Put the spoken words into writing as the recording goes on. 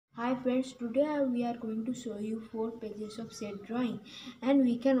Hi friends, today we are going to show you 4 pages of set drawing, and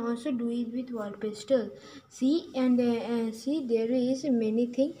we can also do it with wall pastel. See there is many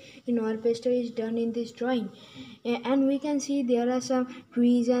thing in wall pastel is done in this drawing. And we can see there are some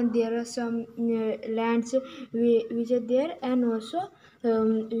trees and there are some lands which are there, and also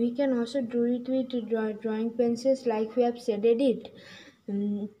we can also do it with drawing pencils like we have shaded it.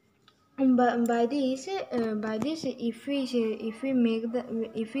 By this, if we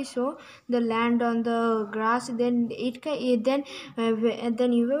show the land on the grass, then then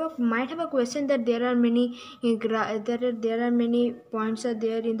might have a question that there are many there are many points are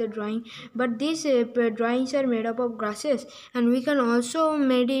there in the drawing, but these drawings are made up of grasses, and we can also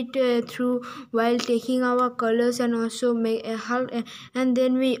made it through while taking our colors and also make and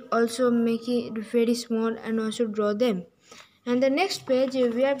then we also make it very small and also draw them. And the next page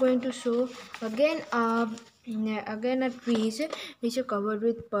we are going to show again again a trees which are covered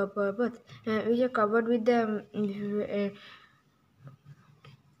with purple, which are covered with the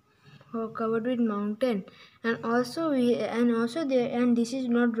covered with mountain. And also there, and this is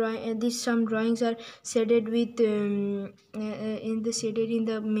not drawing, this some drawings are shaded with in the shaded in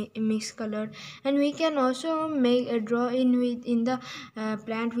the mixed color, and we can also make a draw in with in the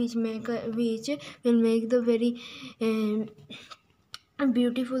plant which which will make the very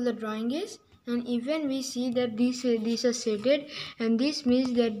beautiful the drawing is. And even we see that these are shaded, and this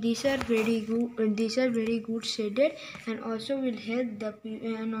means that these are very good shaded, and also will help the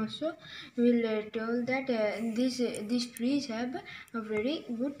and also will tell that these trees have a very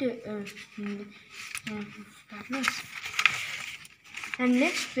good darkness. And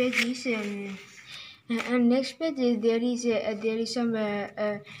next page is and next page is there is some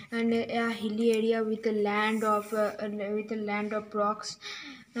and a hilly area with a land of rocks,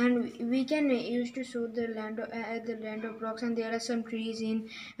 and we can use to show the land of rocks, and there are some trees in,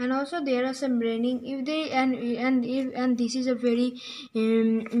 and also there are some raining if they and this is a very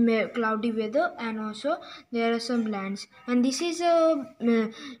cloudy weather, and also there are some lands, and this is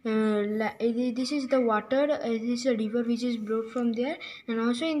this is the water, this is a river which is brought from there, and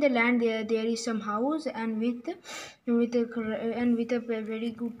also in the land there is some house, and with a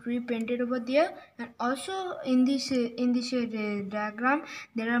very good tree painted over there. And also in this diagram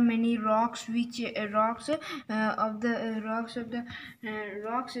there are many rocks which rocks of the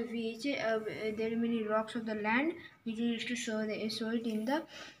rocks which there are many rocks of the land which is to show it in the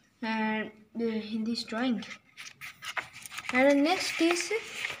in this drawing. And the next is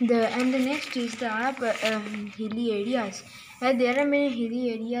the hilly areas. There are many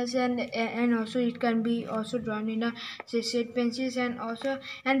hilly areas, and also it can be also drawn in a shade pencils, and also,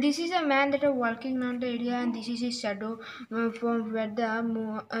 and this is a man that are walking around the area, and this is his shadow from where the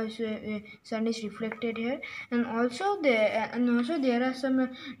sun is reflected here. And also there are some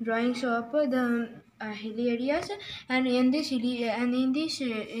drawings of the hilly areas, and in this hilly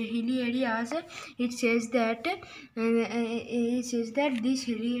areas it says that this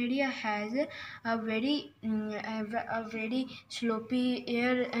hilly area has a very slopy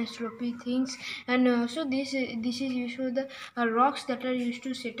air and slopy things, and also this is usually the rocks that are used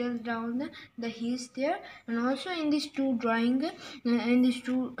to settle down the hills there. And also in these two drawings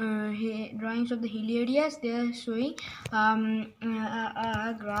of the hilly areas, they are showing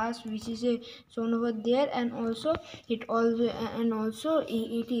grass which is shown over there, and also it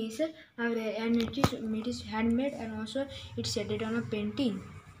is handmade, and also it's shaded on a painting.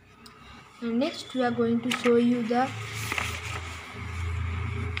 And next we are going to show you the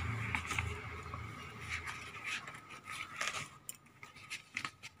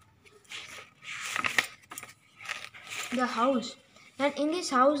house. And in this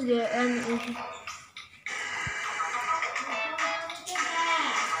house there and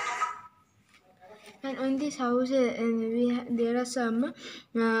in this house there are some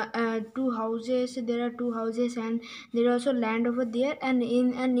two houses. There are two houses, and there are also land over there, and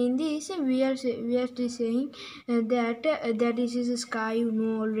in this we are saying that this is a sky, you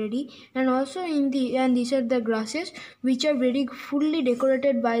know already. And also these are the grasses which are very fully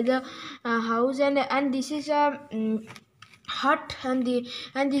decorated by the house, and this is a hut, and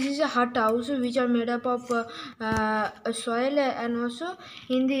this is a hut house which are made up of soil, and also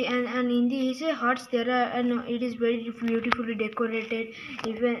in the and in these huts there are, and it is very beautifully decorated,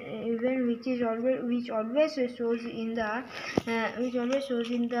 even which always shows in the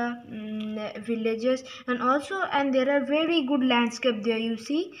villages. And also, and there are very good landscape there, you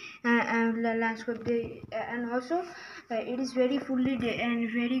see, landscape there, and also it is very fully and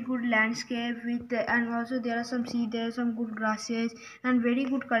very good landscape with and also there are some good grasses, and very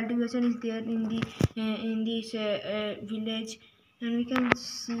good cultivation is there in the in this village. and we can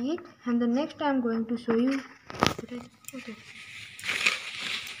see it. And the next I'm going to show you. Okay.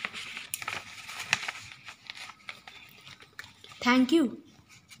 Thank you.